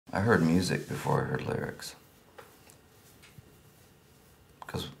I heard music before I heard lyrics.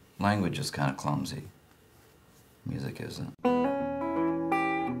 Because language is kind of clumsy. Music isn't.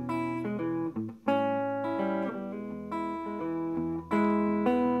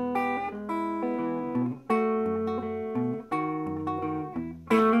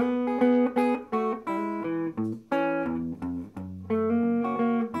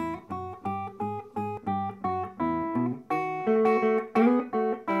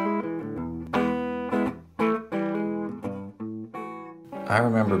 I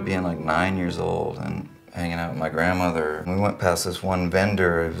remember being like 9 years old and hanging out with my grandmother. We went past this one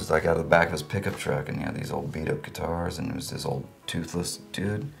vendor. It was like out of the back of his pickup truck, and he had these old beat up guitars, and it was this old toothless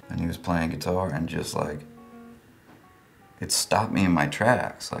dude, and he was playing guitar, and just like, it stopped me in my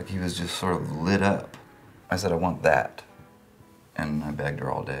tracks. Like, he was just sort of lit up. I said, I want that. And I begged her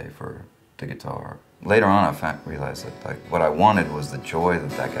all day for the guitar. Later on, I realized that like what I wanted was the joy that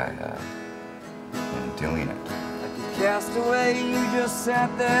that guy had in doing it. Cast away, you just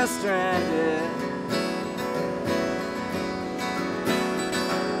sat there stranded,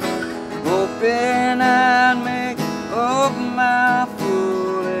 hoping I'd make up my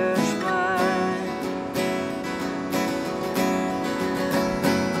foolish mind.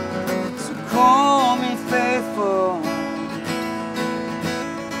 So call me faithful,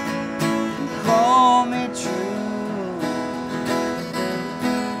 and call me true.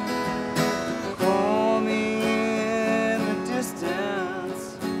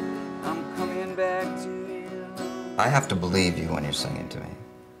 I have to believe you when you're singing to me.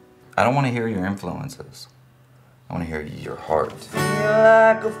 I don't want to hear your influences. I want to hear your heart. Feel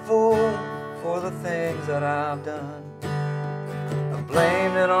like a fool for the things that I've done. I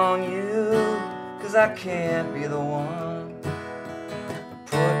blamed it on you, 'cause I can't be the one who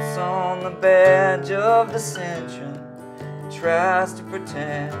puts on the badge of dissension and tries to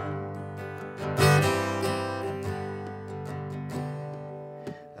pretend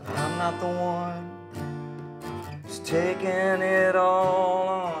that I'm not the one taking it all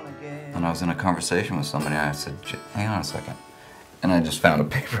on again. When I was in a conversation with somebody, I said, hang on a second. And I just found a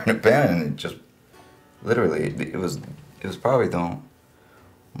paper and a pen, and it just, literally, it was probably the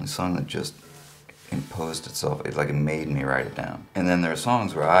only song that just imposed itself. It made me write it down. And then there are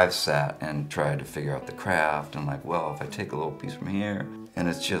songs where I've sat and tried to figure out the craft, and like, well, if I take a little piece from here, and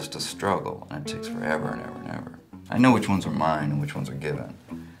it's just a struggle, and it takes forever and ever and ever. I know which ones are mine and which ones are given.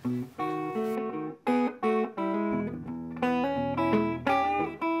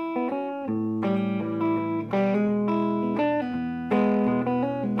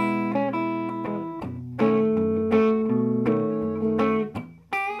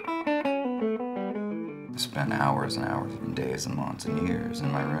 Spent hours and hours and days and months and years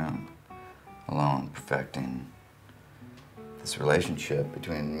in my room, alone, perfecting this relationship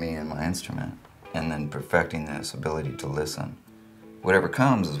between me and my instrument, and then perfecting this ability to listen. Whatever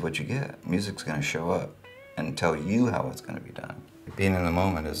comes is what you get. Music's gonna show up and tell you how it's gonna be done. Being in the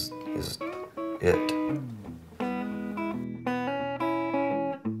moment is it.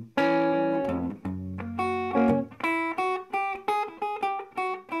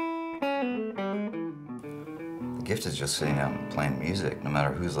 The gift is just sitting down and playing music, no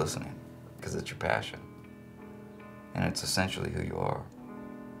matter who's listening, because it's your passion. And it's essentially who you are.